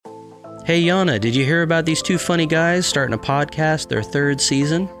Hey Yana, did you hear about these two funny guys starting a podcast, their third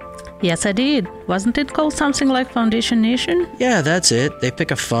season? Yes, I did. Wasn't it called something like Foundation Nation? Yeah, that's it. They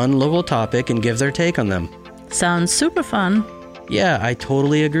pick a fun local topic and give their take on them. Sounds super fun. Yeah, I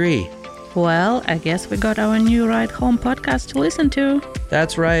totally agree. Well, I guess we got our new Ride Home podcast to listen to.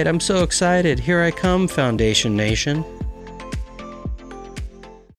 That's right. I'm so excited. Here I come, Foundation Nation.